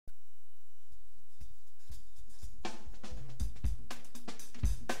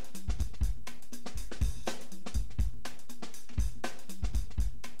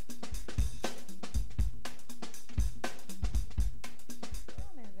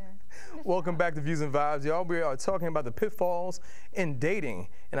Welcome back to Views and Vibes, y'all. We are talking about the pitfalls in dating,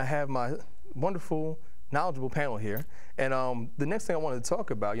 and I have my wonderful, knowledgeable panel here. And the next thing I wanted to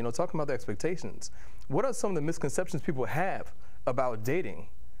talk about, talking about the expectations. What are some of the misconceptions people have about dating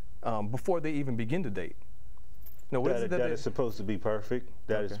before they even begin to date? What is it that is supposed to be perfect.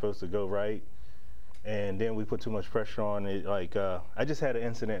 That is supposed to go right. And then we put too much pressure on it. Like, I just had an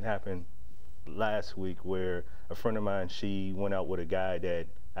incident happen last week where a friend of mine, she went out with a guy that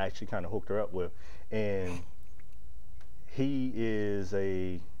I actually kind of hooked her up with, and he's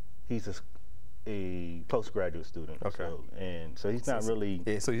a postgraduate student. Okay. So he's not really.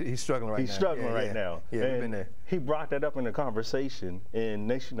 Yeah. So he's struggling right now. He's struggling right now. Yeah, we've been there. He brought that up in the conversation, and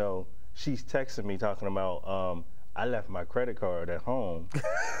next you know, she's texting me talking about I left my credit card at home.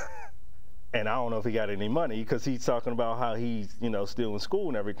 And I don't know if he got any money because he's talking about how he's, still in school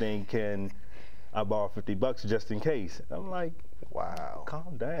and everything. Can I borrow $50 just in case? I'm like, wow,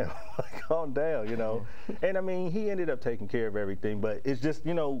 calm down, calm down, And I mean, he ended up taking care of everything, but it's just,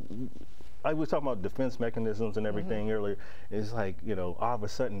 I was talking about defense mechanisms and everything earlier. It's like, all of a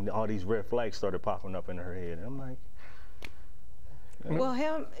sudden, all these red flags started popping up in her head. And I'm like, well,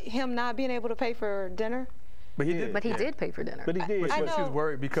 him not being able to pay for dinner. But he did. But he did pay for dinner. But he did. I know, she was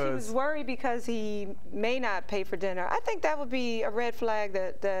worried because she was worried because he may not pay for dinner. I think that would be a red flag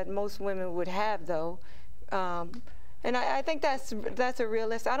that most women would have, though, and I think that's a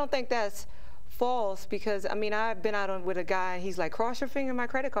realist. I don't think that's false because I mean I've been out with a guy and he's like, cross your finger, my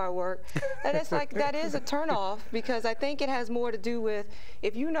credit card work, and it's like that is a turnoff because I think it has more to do with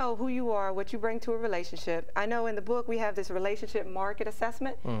if you know who you are, what you bring to a relationship. I know in the book we have this relationship market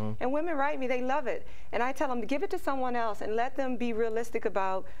assessment, and women write me, they love it, and I tell them to give it to someone else and let them be realistic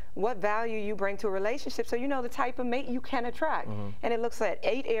about what value you bring to a relationship so you know the type of mate you can attract. And it looks at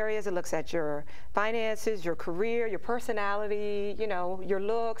 8 areas. It looks at your finances, your career, your personality, your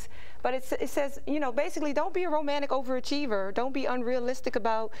looks, but it says, basically don't be a romantic overachiever. Don't be unrealistic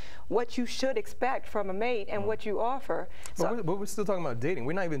about what you should expect from a mate and what you offer. But we're still talking about dating.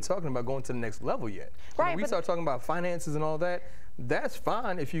 We're not even talking about going to the next level yet. Right. When we start talking about finances and all that, that's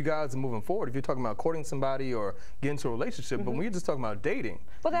fine if you guys are moving forward. If you're talking about courting somebody or getting into a relationship, but when you're just talking about dating.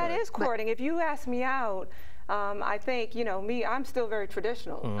 Well, that is courting. If you ask me out, I think, me, I'm still very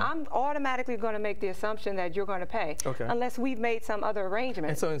traditional. I'm automatically going to make the assumption that you're going to pay, unless we've made some other arrangement.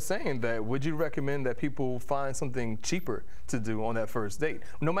 And so in saying that, would you recommend that people find something cheaper to do on that first date?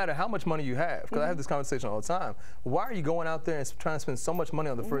 No matter how much money you have, because I have this conversation all the time. Why are you going out there and trying to spend so much money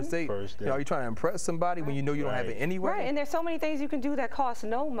on the first date? Are you trying to impress somebody when you know you don't have it anyway? Right, and there's so many things you can do that cost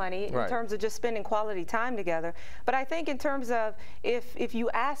no money in terms of just spending quality time together. But I think in terms of if you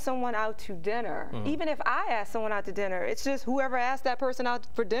ask someone out to dinner, even if I ask someone out to dinner, it's just whoever asked that person out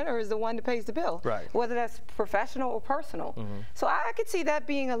for dinner is the one that pays the bill, whether that's professional or personal. So I could see that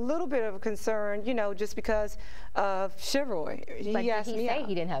being a little bit of a concern, just because of chivalry. But did he say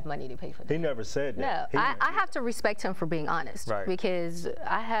he didn't have money to pay for that? He never said that. No, I have to respect him for being honest, because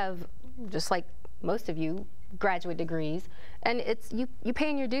I have, just like most of you, graduate degrees, and it's you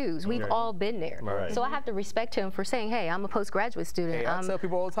paying your dues. We've all been there. So I have to respect him for saying, hey, I'm a postgraduate student. Hey, I tell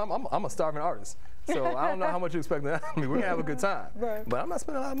people all the time, I'm a starving artist. So I don't know how much you expect out of me. We're gonna have a good time, but I'm not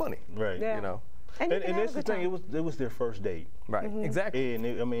spending a lot of money. And that's the thing. It was their first date. Exactly. And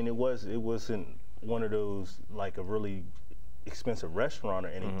it wasn't one of those like a really expensive restaurant or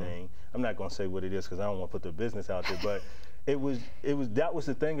anything. I'm not gonna say what it is because I don't want to put the business out there, but that was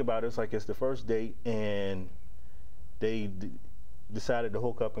the thing about it. It's like it's the first date and they decided to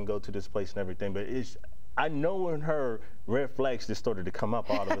hook up and go to this place and everything, but I know in her red flags just started to come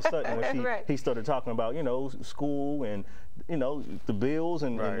up all of a sudden when he started talking about school and the bills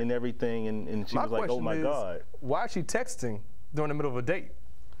and everything, and she was like, oh my God. Why is she texting during the middle of a date?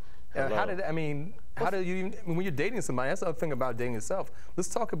 How do you even, when you're dating somebody, that's the other thing about dating itself. Let's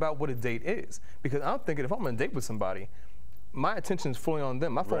talk about what a date is, because I'm thinking if I'm on a date with somebody, my attention is fully on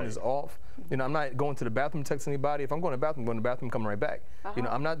them. My phone is off. I'm not going to the bathroom to text anybody. If I'm going to the bathroom, I'm going to the bathroom, coming right back.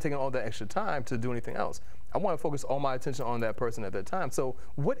 I'm not taking all that extra time to do anything else. I want to focus all my attention on that person at that time. So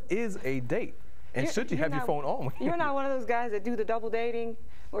what is a date? And should you have your phone on? You're not one of those guys that do the double dating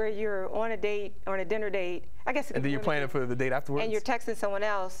where you're on a date, on a dinner date, I guess. And then you're planning for the date afterwards? And you're texting someone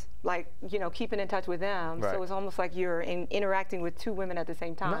else, like, keeping in touch with them. So it's almost like you're interacting with 2 women at the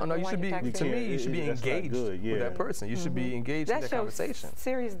same time. No, you should be, to me, you should be engaged with that person. You should be engaged in that conversation. That shows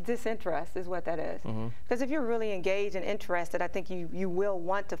serious disinterest is what that is. Because if you're really engaged and interested, I think you will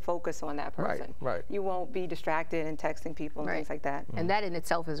want to focus on that person. You won't be distracted and texting people and things like that. And that in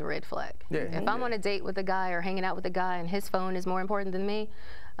itself is a red flag. If I'm on a date with a guy or hanging out with a guy and his phone is more important than me,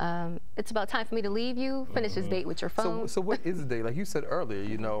 it's about time for me to leave you, finish this date with your phone. So what is a date? Like you said earlier,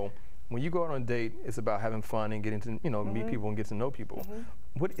 when you go out on a date, it's about having fun and getting to, you know, meet people and get to know people.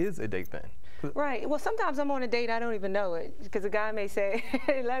 What is a date then? Right. Well, sometimes I'm on a date, I don't even know it, because a guy may say,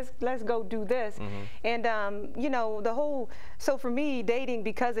 hey, let's go do this. And, you know, so for me, dating,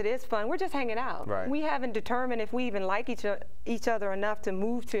 because it is fun, we're just hanging out. Right. We haven't determined if we even like each other enough to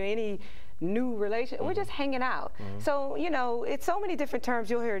move to any new relationship. We're just hanging out. So, you know, it's so many different terms.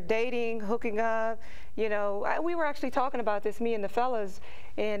 You'll hear dating, hooking up, you know. We were actually talking about this, me and the fellas,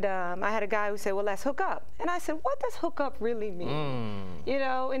 and I had a guy who said, well, let's hook up. And I said, what does hook up really mean? You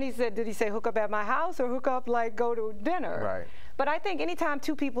know, and he said, did he say hook up at my house or hook up like go to dinner? Right. But I think anytime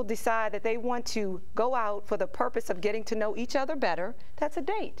two people decide that they want to go out for the purpose of getting to know each other better, that's a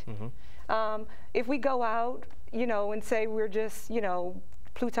date. If we go out, you know, and say we're just, you know,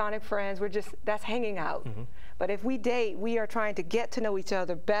 platonic friends, that's hanging out. But if we date, we are trying to get to know each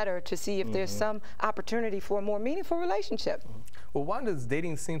other better to see if there's some opportunity for a more meaningful relationship. Well, why does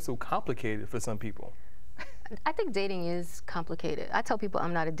dating seem so complicated for some people? I think dating is complicated. I tell people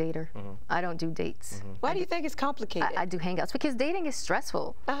I'm not a dater. I don't do dates. Why do you think it's complicated? I do hangouts because dating is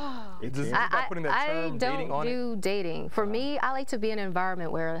stressful. I don't do dating. For me, I like to be in an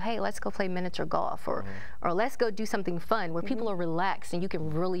environment where, hey, let's go play miniature golf, or let's go do something fun where people are relaxed and you can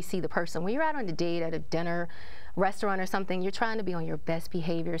really see the person. When you're out on a date at a dinner, restaurant or something, you're trying to be on your best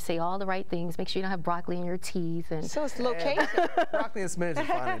behavior, say all the right things, make sure you don't have broccoli in your teeth. And so it's location. Broccoli and spinach is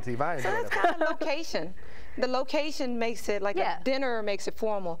fine in teeth. So it's kind of location. The location makes it like a dinner, makes it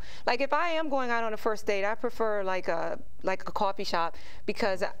formal. Like if I am going out on a first date, I prefer like a coffee shop,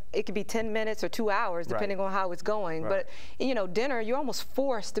 because it could be 10 minutes or 2 hours depending on how it's going. But you know, dinner, you're almost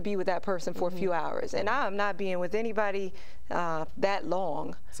forced to be with that person for a few hours, and I'm not being with anybody that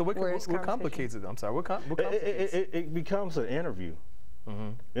long. So what complicates it? I'm sorry. What complicates it? It becomes an interview.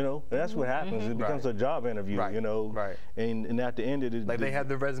 You know, that's what happens. It becomes a job interview, you know. And at the end of it, like they have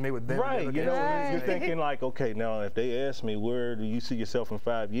the resume with them. You know, you're thinking like, okay, now if they ask me, where do you see yourself in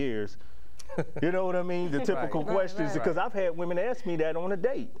 5 years? You know what I mean? The typical questions, because I've had women ask me that on a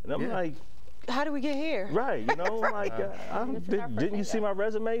date. And I'm like, how do we get here? Right, you know, like, didn't you see my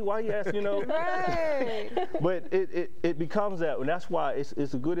resume? Why you ask, you know? But it becomes that, and that's why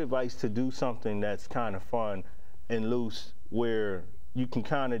it's a good advice to do something that's kind of fun and loose, where you can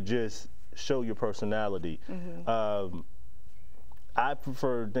kind of just show your personality. I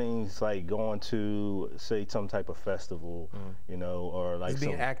prefer things like going to, say, some type of festival, you know, or like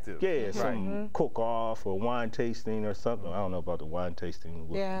being active. Yeah, some cook-off or wine tasting or something. I don't know about the wine tasting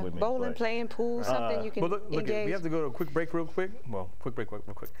with women. Bowling, playing pool, something you can look, engage. We have to go to a quick break real quick. Well, quick break real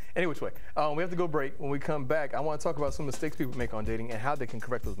quick. Any which way. We have to go break. When we come back, I want to talk about some mistakes people make on dating and how they can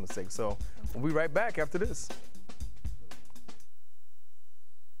correct those mistakes. So we'll be right back after this.